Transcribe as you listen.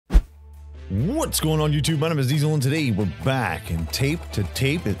What's going on YouTube? My name is Diesel and today we're back and tape to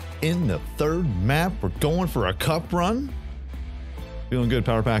tape it in the third map. We're going for a cup run. Feeling good,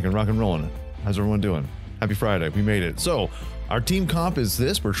 power pack and rock and rolling. How's everyone doing? Happy Friday, we made it. So our team comp is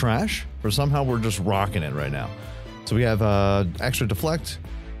this, we're trash, but somehow we're just rocking it right now. So we have extra deflect,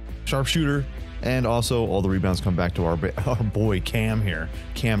 sharpshooter, and also all the rebounds come back to our boy Cam here,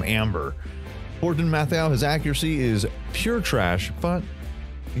 Cam Amber. Fortin Mathau, his accuracy is pure trash, but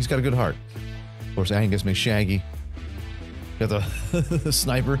he's got a good heart. Of course, Angus makes Shaggy. Got the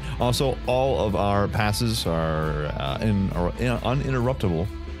sniper. Also, all of our passes are uninterruptible,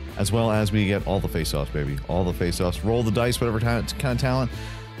 as well as we get all the face-offs, baby. All the face-offs. Roll the dice, whatever kind of talent.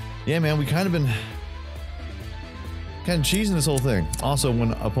 Yeah, man, we kind of been cheesing this whole thing. Also,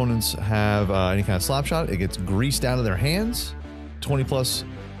 when opponents have any kind of slap shot, it gets greased out of their hands. 20 plus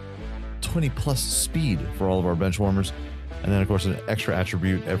speed for all of our bench warmers. And then, of course, an extra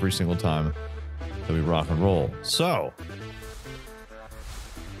attribute every single time that we rock and roll. So,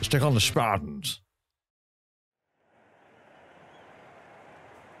 let's take on the Spartans.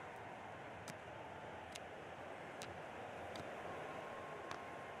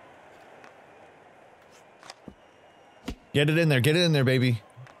 Get it in there, baby.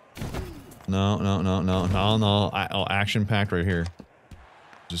 No. Action-packed right here.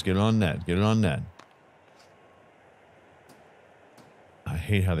 Just get it on net, I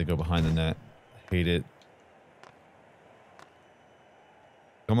hate how they go behind the net. Hate it.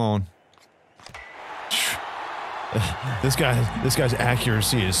 Come on. This guy's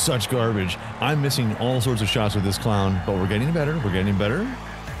accuracy is such garbage. I'm missing all sorts of shots with this clown, but we're getting better.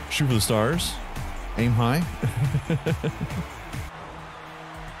 Shoot for the stars. Aim high.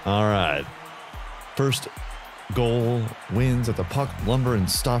 All right. First goal wins at the Puck, Lumber, and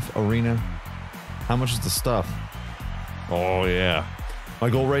Stuff Arena. How much is the stuff? Oh, yeah. My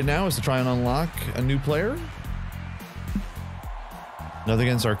goal right now is to try and unlock a new player. Nothing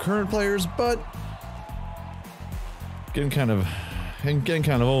against our current players, but getting kind of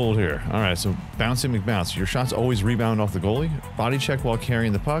old here. All right, so bouncing McBounce. Your shots always rebound off the goalie. Body check while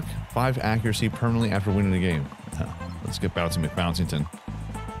carrying the puck. 5 accuracy permanently after winning the game. Let's get bouncing McBouncington.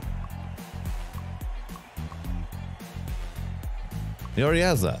 He already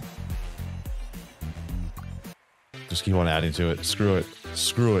has that. Just keep on adding to it. Screw it.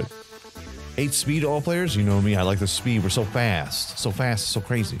 8 speed all players. You know me. I like the speed. We're so fast. So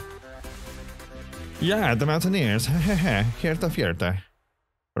crazy. Yeah, the Mountaineers. Fjerte.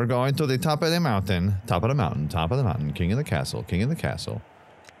 We're going to the top of the mountain. Top of the mountain. King of the castle.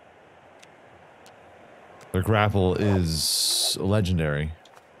 Their grapple is legendary.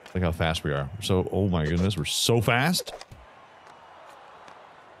 Look how fast we are. So, oh my goodness, we're so fast.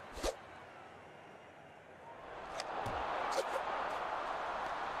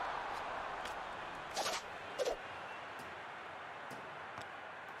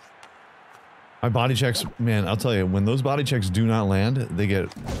 My body checks, man, I'll tell you, when those body checks do not land, they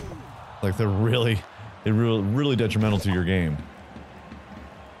get, like, they're really detrimental to your game.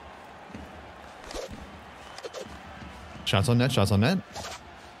 Shots on net.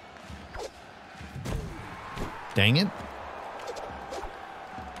 Dang it.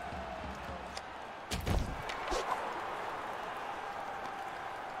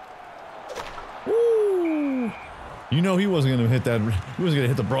 You know he wasn't going to hit that. He wasn't going to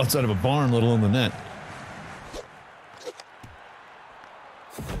hit the broadside of a barn, let alone the net.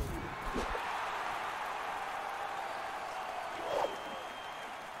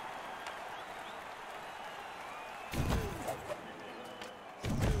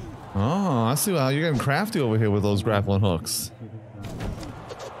 Oh, I see how you're getting crafty over here with those grappling hooks.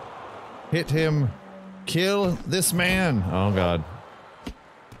 Hit him. Kill this man. Oh, God.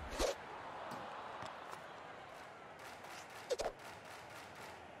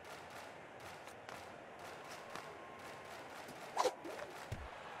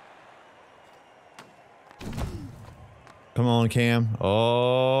 Come on, Cam.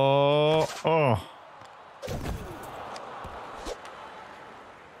 Oh.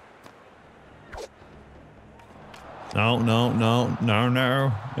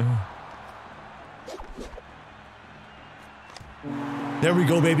 No. There we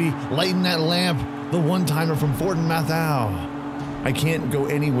go, baby. Lighten that lamp. The one-timer from Fortin Mathau. I can't go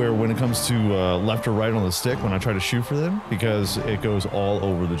anywhere when it comes to left or right on the stick when I try to shoot for them because it goes all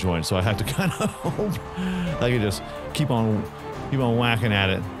over the joint. So I have to kind of hope I can just keep on whacking at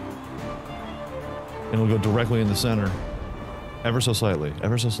it, and it'll go directly in the center, ever so slightly.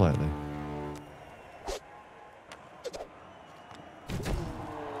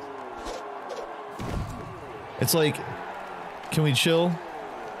 It's like, can we chill?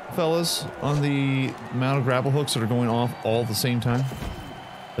 fellas, on the amount of grapple hooks that are going off all at the same time?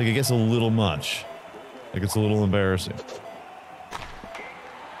 Like, it gets a little much. Like, it's a little embarrassing.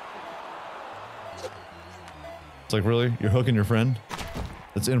 It's like, really? You're hooking your friend?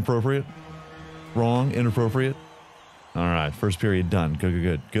 That's inappropriate? Wrong? Inappropriate? Alright, first period done.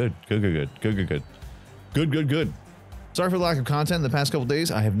 Good. Sorry for the lack of content in the past couple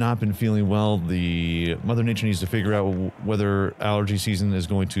days. I have not been feeling well. The Mother Nature needs to figure out whether allergy season is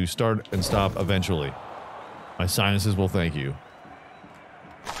going to start and stop eventually. My sinuses will thank you.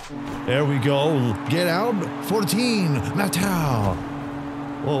 There we go. Get out. 14. Matau.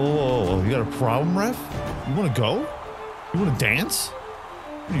 Whoa. You got a problem, ref? You want to go? You want to dance?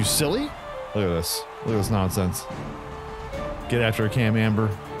 Are you silly? Look at this. Look at this nonsense. Get after a Cam Amber.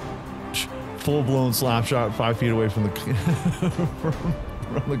 Full-blown slap shot 5 feet away from the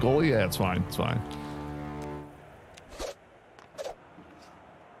from the goal. Yeah, it's fine. It's fine.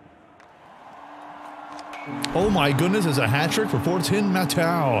 Oh my goodness, it's a hat trick for 14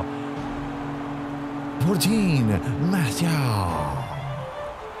 Matau. 14 Matau.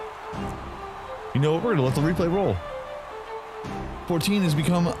 You know what? We're gonna let the replay roll. 14 has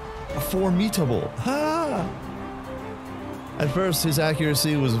become formidable. Ha! At first, his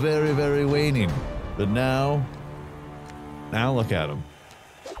accuracy was very, very waning, but now look at him.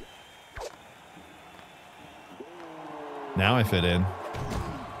 Now I fit in.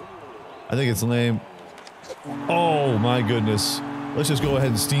 I think it's lame. Oh my goodness. Let's just go ahead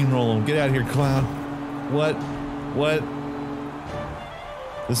and steamroll him. Get out of here, clown. What?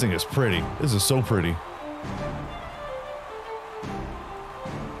 This thing is pretty. This is so pretty.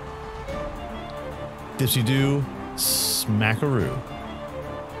 Dipsy-doo, smackaroo.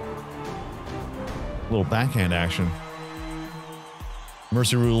 Little backhand action.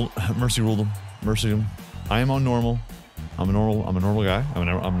 Mercy ruled him. Mercy him. I am on normal. I'm a normal guy. I'm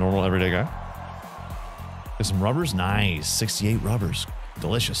a normal everyday guy. Get some rubbers. Nice. 68 rubbers.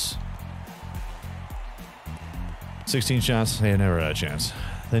 Delicious. 16 shots. They never had a chance.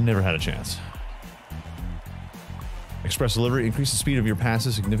 They never had a chance. Express delivery. Increase the speed of your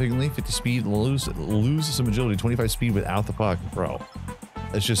passes significantly. 50 speed. Lose some agility. 25 speed without the puck. Bro.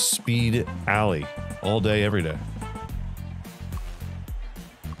 It's just speed alley. All day, every day.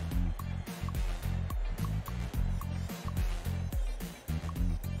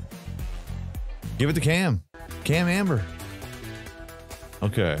 Give it to Cam. Cam Amber.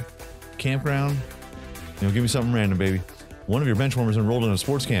 Okay. Campground. You know, give me something random, baby. One of your benchwarmers enrolled in a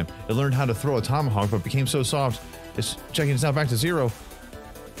sports camp. It learned how to throw a tomahawk, but became so soft. It's checking it's now back to 0.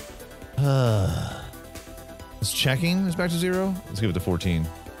 It's checking is back to 0. Let's give it to 14.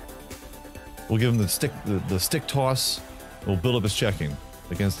 We'll give him the stick toss. We'll build up his checking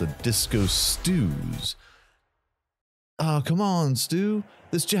against the Disco Stews. Oh, come on, Stu.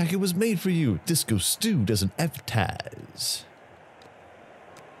 This jacket was made for you. Disco Stew doesn't advertise.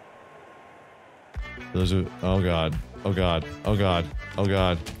 Those are, oh god. Oh god. Oh god. Oh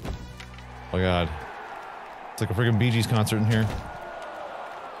god. Oh god. It's like a freaking Bee Gees concert in here.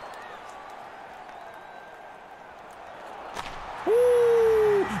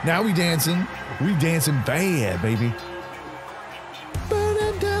 Woo! Now we dancing. We dancing bad, baby.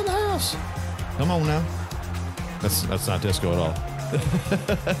 Burning down the house. Come on now. That's not disco at all.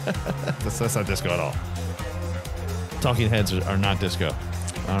 that's not disco at all. Talking heads are not disco.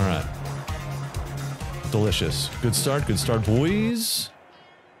 All right. Delicious. Good start, boys.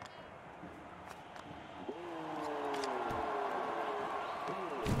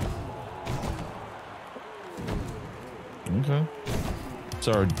 Okay.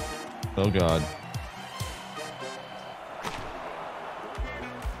 Sorry. Oh god.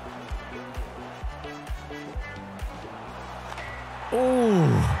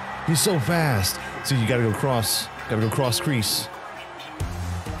 Oh, he's so fast. So you gotta go cross crease.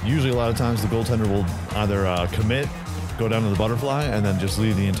 Usually a lot of times the goaltender will either commit, go down to the butterfly, and then just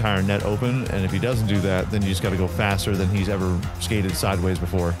leave the entire net open. And if he doesn't do that, then you just gotta go faster than he's ever skated sideways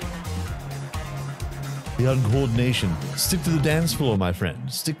before. The uncoordination. Stick to the dance floor, my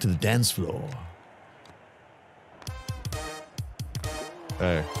friend. Stick to the dance floor.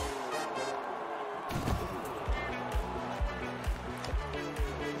 Hey.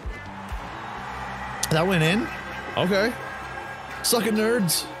 That went in? Okay. Suck it,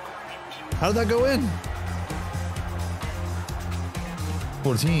 nerds. How did that go in?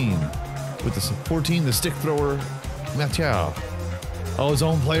 14. With the 14, the stick thrower, Mathieu. Oh, his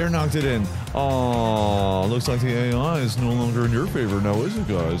own player knocked it in. Oh, looks like the AI is no longer in your favor now, is it,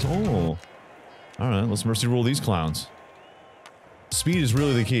 guys? Oh. All right, let's mercy roll these clowns. Speed is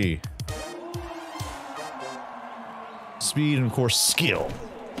really the key. Speed and, of course, skill.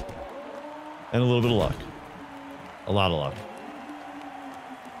 And a little bit of luck. A lot of luck.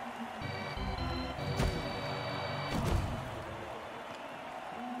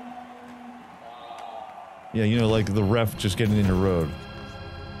 Yeah, you know, like the ref just getting in the road.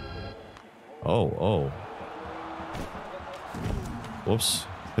 Oh. Whoops.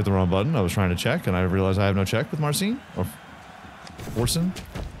 Hit the wrong button. I was trying to check, and I realized I have no check with Marcin. Or Fortin?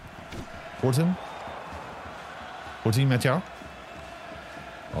 14 Mathieu?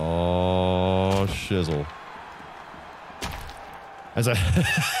 Oh, shizzle. As I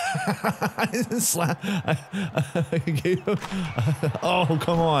I gave him. Oh,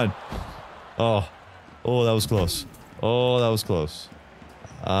 come on. Oh, that was close. Oh, that was close.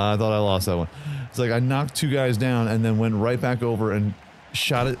 I thought I lost that one. It's like I knocked two guys down and then went right back over and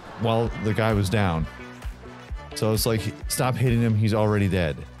shot it while the guy was down. So it's like, stop hitting him, he's already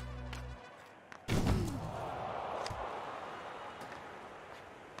dead.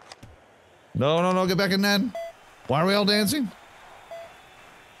 No, get back in net. Why are we all dancing?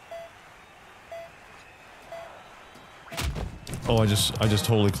 Oh, I just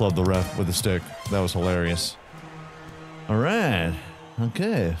totally clubbed the ref with a stick. That was hilarious. All right.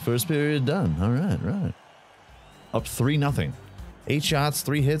 Okay, first period done. All right. Up 3-0. 8 shots,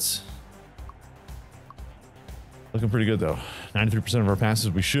 3 hits. Looking pretty good though. 93% of our passes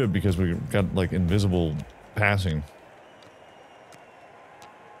we should, because we got like invisible passing.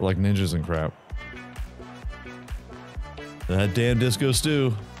 We're like ninjas and crap. That damn disco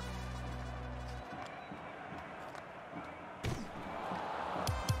stew.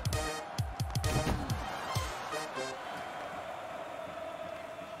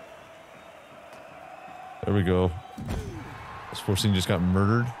 There we go. This 14 just got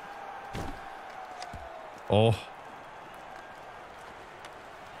murdered. Oh.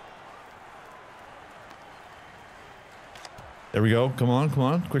 There we go. Come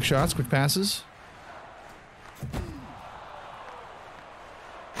on. Quick shots, quick passes.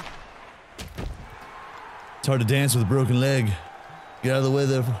 It's hard to dance with a broken leg. Get out of the way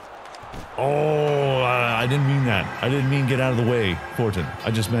there. Oh, I didn't mean that. I didn't mean get out of the way, Fortin.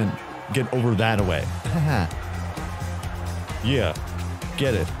 I just meant get over that away. Yeah.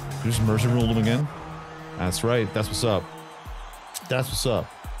 Get it. You just mercy ruled him again? That's right. That's what's up. That's what's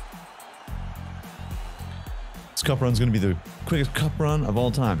up. This cup run's gonna be the quickest cup run of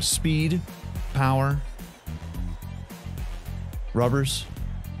all time. Speed, power, rubbers.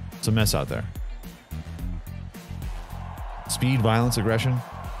 It's a mess out there. Speed, violence, aggression.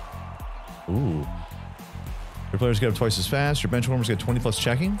 Ooh. Your players get up twice as fast. Your bench warmers get 20 plus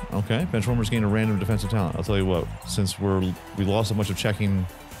checking. Okay. Bench warmers gain a random defensive talent. I'll tell you what, since we lost a bunch of checking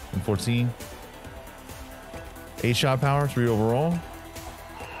in 14. 8 shot power, 3 overall.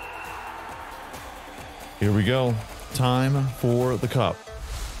 Here we go. Time for the cup.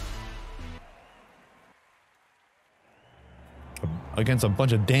 Against a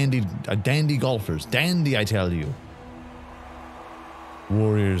bunch of dandy golfers. Dandy, I tell you.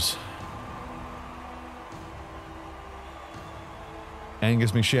 Warriors.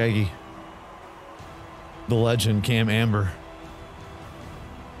 Angus McShaggy. The legend, Cam Amber.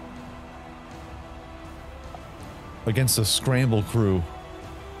 Against the scramble crew.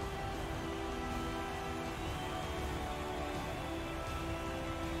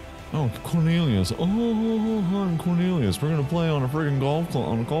 Oh, Cornelius. Oh, I'm Cornelius. We're gonna play on a friggin'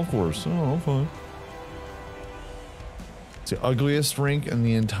 golf course. Oh, fine. It's the ugliest rink in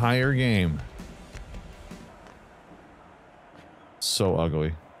the entire game. So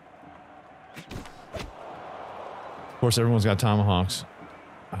ugly. Of course, everyone's got tomahawks.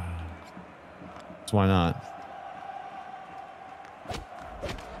 So why not?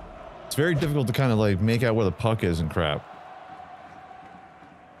 It's very difficult to kind of like make out where the puck is and crap.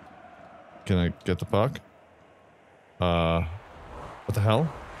 Can I get the puck? What the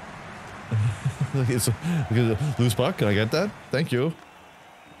hell? It's a loose puck. Can I get that? Thank you.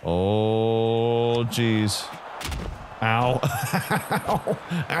 Oh, jeez. Ow. Ow.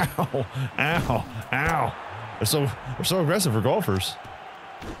 Ow. Ow. Ow. We're so aggressive for golfers.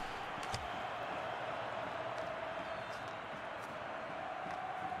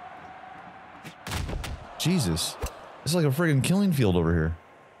 Jesus. It's like a friggin' killing field over here.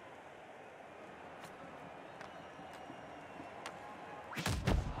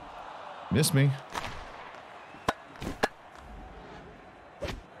 Missed me.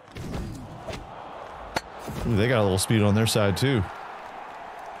 Ooh, they got a little speed on their side too.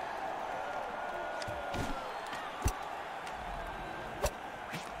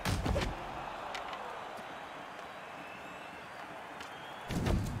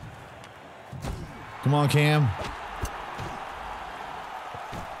 Come on, Cam.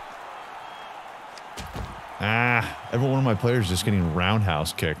 Ah, every one of my players just getting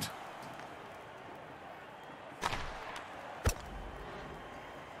roundhouse kicked.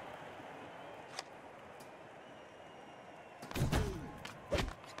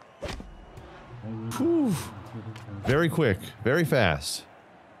 Whew. Very quick, very fast.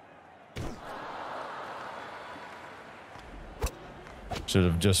 Should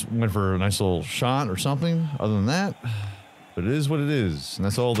have just went for a nice little shot or something other than that. But it is what it is, and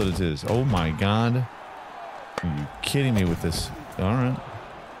that's all that it is. Oh my god. Are you kidding me with this? Alright.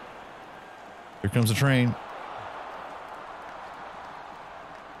 Here comes the train.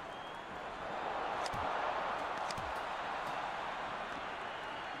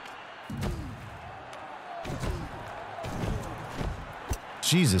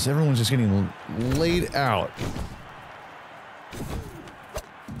 Jesus, everyone's just getting laid out.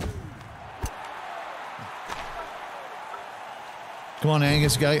 Come on,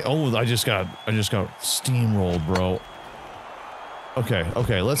 Angus, guy. Oh, I just got steamrolled, bro.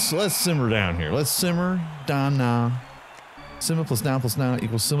 Okay, let's simmer down here. Let's simmer down now. Simmer plus now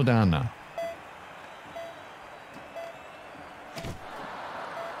equals simmer down now.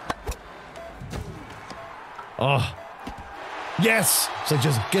 Oh. Yes! It's like,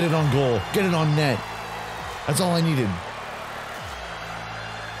 just get it on goal. Get it on net. That's all I needed.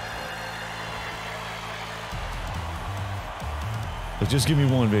 But just give me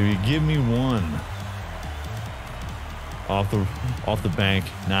one, baby. Give me one. Off the bank.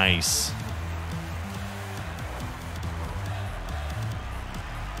 Nice.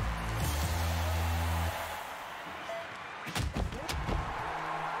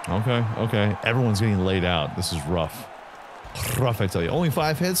 Okay. Everyone's getting laid out. This is rough. Rough, I tell you. Only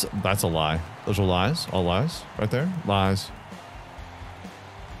 5 hits? That's a lie. Those are lies. All lies. Right there. Lies.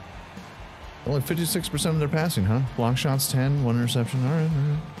 Only 56% of their passing, huh? Block shots 10, 1 interception. All right.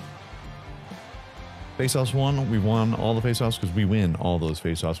 Face-offs 1. We won all the face-offs because we win all those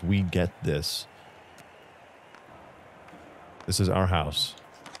face-offs. We get this. This is our house.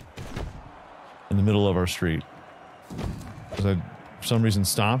 In the middle of our street. Because I, for some reason,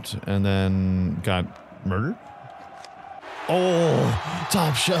 stopped and then got murdered. Oh,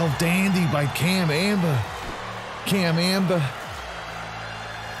 top shelf dandy by Cam Amber. Cam Amber.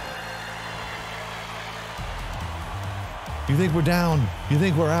 You think we're down, you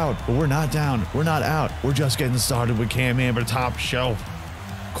think we're out, but we're not down, we're not out. We're just getting started with Cam Amber, top shelf.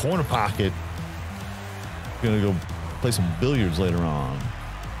 Corner pocket. Gonna go play some billiards later on.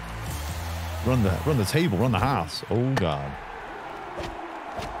 Run the table, run the house. Oh God.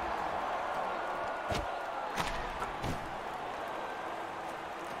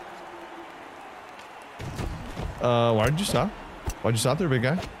 Why did you stop? Why'd you stop there, big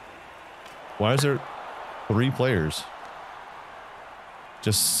guy? Why is there 3 players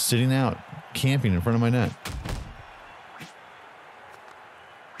just sitting out, camping in front of my net?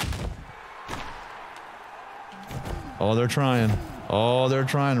 Oh, they're trying. Oh, they're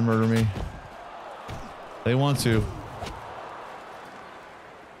trying to murder me. They want to.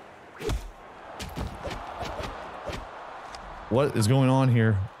 What is going on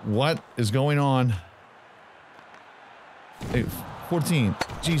here? What is going on? Hey, 14.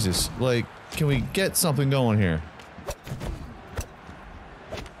 Jesus. Like, can we get something going here?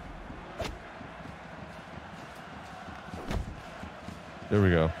 There we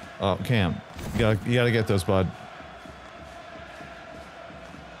go. Oh, Cam. You gotta get those, bud.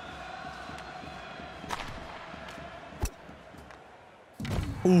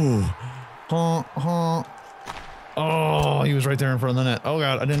 Ooh. Oh, he was right there in front of the net. Oh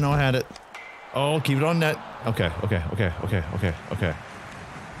God, I didn't know I had it. Oh, keep it on net. Okay.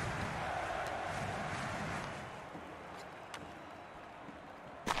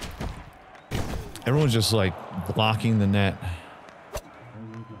 Everyone's just like blocking the net.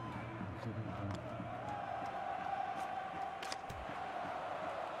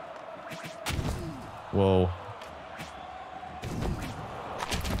 Whoa.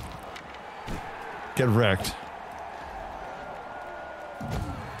 Get wrecked.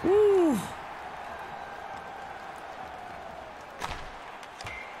 Woo.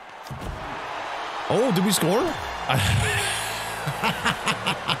 Oh, did we score?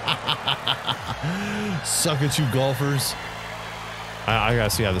 Suck at you golfers. I gotta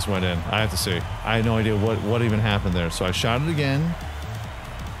see how this went in. I have to see. I had no idea what even happened there. So I shot it again.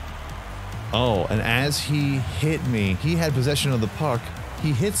 Oh, and as he hit me, he had possession of the puck.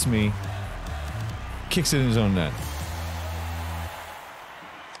 He hits me, kicks it in his own net.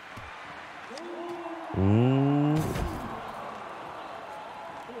 Ooh.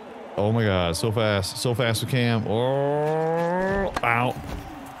 Oh my God, so fast with Cam. Oh, ow.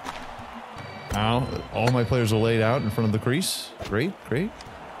 Ow. All my players are laid out in front of the crease. Great, great.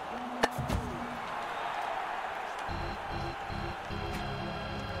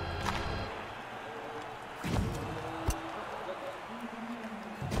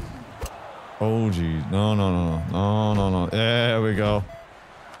 Oh, geez. No, no, no, no. No, no, no. There we go.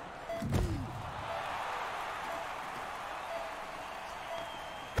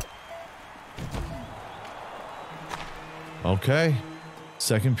 Okay.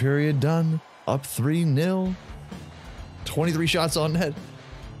 Second period done. Up 3-0. 23 shots on net.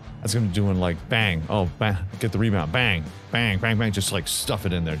 That's gonna be doing like bang. Oh, bang. Get the rebound. Bang. Bang, bang, bang. Just like stuff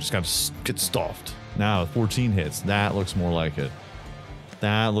it in there. Just gotta get stuffed. Now 14 hits. That looks more like it.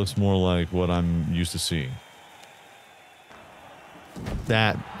 That looks more like what I'm used to seeing.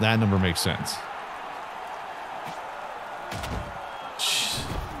 That number makes sense.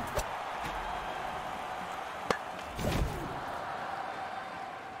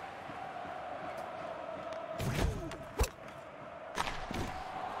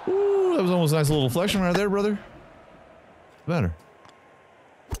 Ooh, that was almost a nice little flexion right there, brother. Better.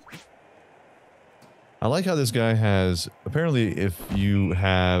 I like how this guy has, apparently if you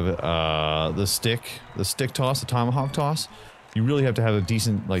have the stick toss, the tomahawk toss, you really have to have a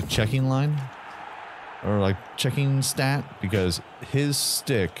decent like checking line or like checking stat, because his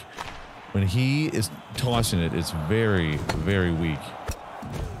stick, when he is tossing it, it's very, very weak.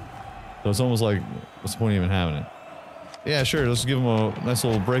 So it's almost like, what's the point of even having it? Yeah, sure, let's give him a nice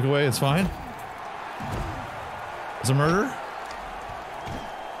little breakaway, it's fine. It's a murder.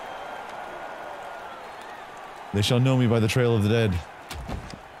 They shall know me by the trail of the dead.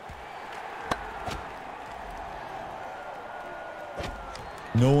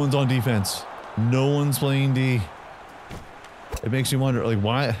 No one's on defense. No one's playing D. It makes you wonder, like,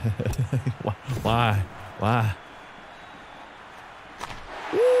 why? Why? Why?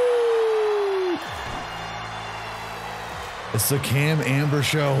 Woo! It's the Cam Amber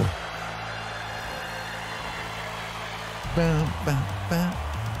show. Bow, bow, bow.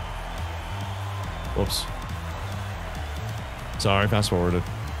 Whoops. Sorry, fast forwarded.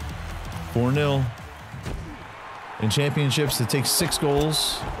 4-0. In championships, it takes 6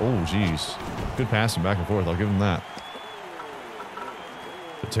 goals. Oh, geez. Good passing back and forth. I'll give him that.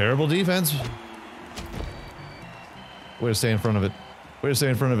 A terrible defense. Way to stay in front of it. Way to stay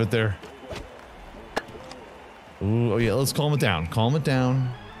in front of it there. Ooh, oh yeah, let's calm it down. Calm it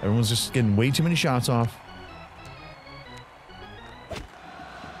down. Everyone's just getting way too many shots off.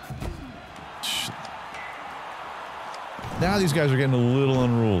 Now these guys are getting a little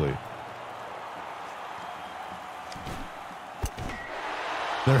unruly.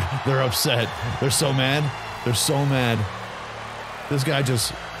 They're upset. They're so mad. They're so mad. This guy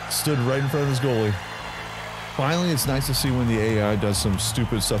just stood right in front of his goalie. Finally, it's nice to see when the AI does some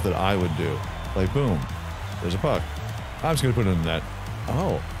stupid stuff that I would do. Like, boom, there's a puck. I'm just gonna put it in the net.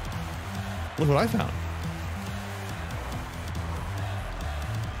 Oh, look what I found.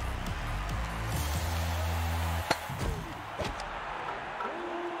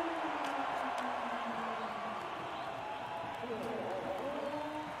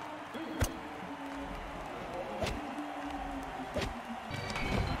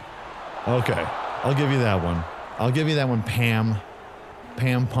 Okay, I'll give you that one. I'll give you that one, Pam.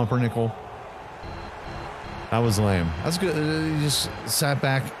 Pam Pumpernickel. That was lame. That's good. You just sat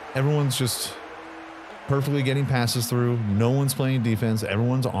back. Everyone's just perfectly getting passes through. No one's playing defense.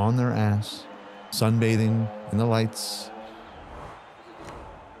 Everyone's on their ass. Sunbathing in the lights.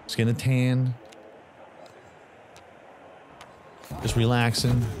 Skin a tan. Just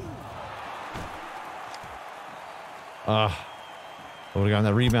relaxing. I would have gotten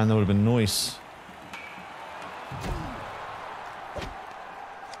that rebound, that would have been nice.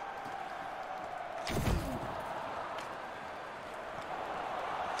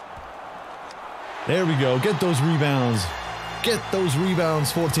 There we go. Get those rebounds. Get those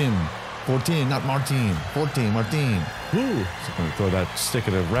rebounds, 14. 14, not Martin. 14, Martin. Woo! So I'm going to throw that stick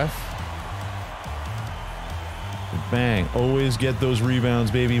at a ref. Bang. Always get those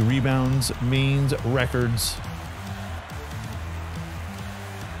rebounds, baby. Rebounds means records.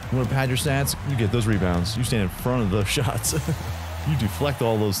 You want to pad your stats? You get those rebounds. You stand in front of those shots. You deflect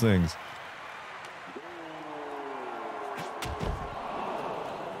all those things.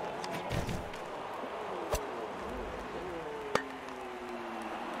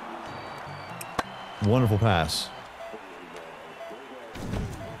 Wonderful pass.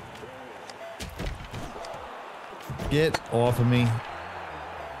 Get off of me.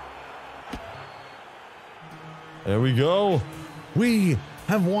 There we go. We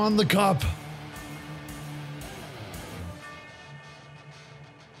have won the cup.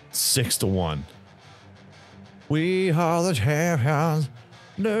 6-1. We are the champions.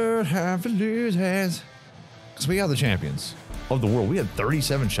 Don't have to lose hands. Because we are the champions of the world. We had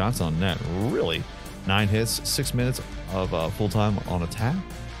 37 shots on net. Really? 9 hits, 6 minutes of full time on attack.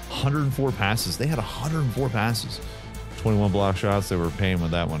 104 passes. They had 104 passes. 21 block shots. They were paying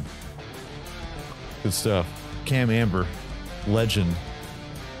with that one. Good stuff. Cam Amber, legend.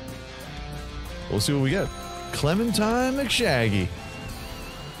 We'll see what we get. Clementine McShaggy.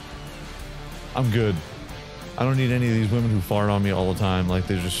 I'm good. I don't need any of these women who fart on me all the time. Like,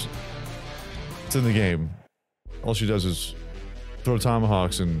 they just... It's in the game. All she does is throw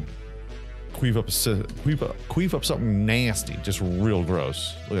tomahawks and queef up something nasty. Just real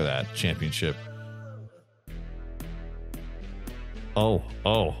gross. Look at that. Championship. Oh.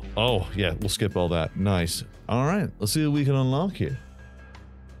 Yeah, we'll skip all that. Nice. All right. Let's see what we can unlock here.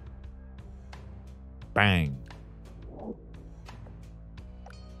 Bang.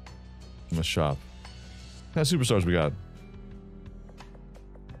 In the shop. What kind of superstars we got?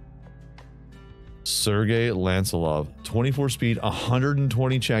 Sergey Lancelov, 24 speed,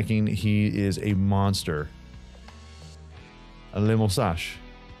 120 checking. He is a monster. Le Moustache.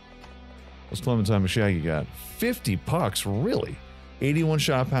 What's Clementine McShaggy got? 50 pucks, really? 81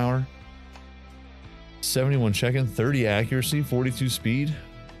 shot power, 71 checking, 30 accuracy, 42 speed.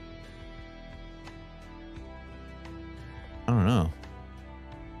 I don't know.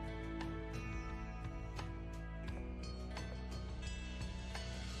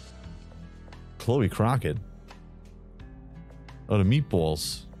 Chloe Crockett. Oh, the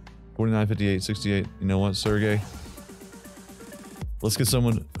meatballs. 49, 58, 68. You know what, Sergey? Let's get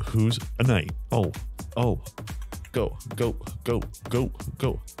someone who's a knight. Oh. Go.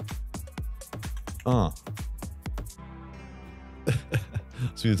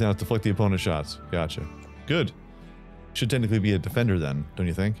 So you have to deflect the opponent's shots. Gotcha. Good. Should technically be a defender then, don't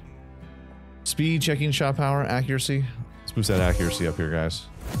you think? Speed, checking, shot power, accuracy. Let's boost that accuracy up here, guys.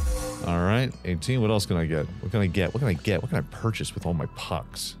 All right, 18. What else can I get? What can I get? What can I purchase with all my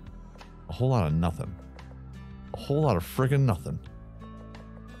pucks? A whole lot of nothing. A whole lot of friggin' nothing.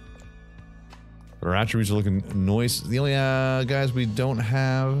 But our attributes are looking nice. The only guys we don't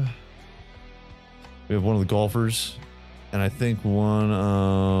have... We have one of the golfers. And I think one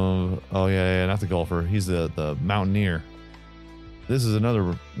of... Oh, yeah, not the golfer. He's the mountaineer. This is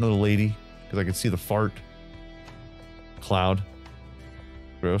another lady. Because I can see the fart. Cloud.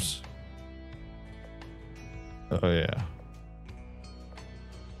 Gross. Oh, yeah.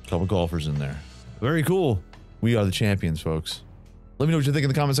 Couple golfers in there. Very cool. We are the champions, folks. Let me know what you think in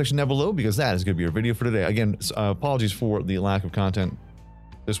the comment section down below, because that is going to be our video for today. Again, apologies for the lack of content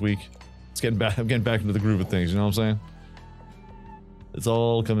this week. I'm getting back into the groove of things, you know what I'm saying? It's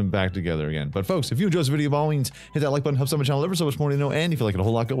all coming back together again. But folks, if you enjoyed this video, by all means, hit that like button, helps out my channel ever so much more to know. And if you like it a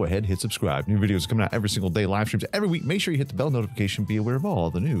whole lot, go ahead, hit subscribe. New videos are coming out every single day, live streams every week. Make sure you hit the bell notification, be aware of all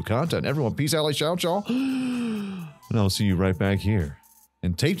the new content. Everyone, peace out, like, shout, y'all. And I'll see you right back here.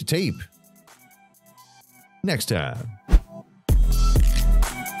 And tape to tape. Next time.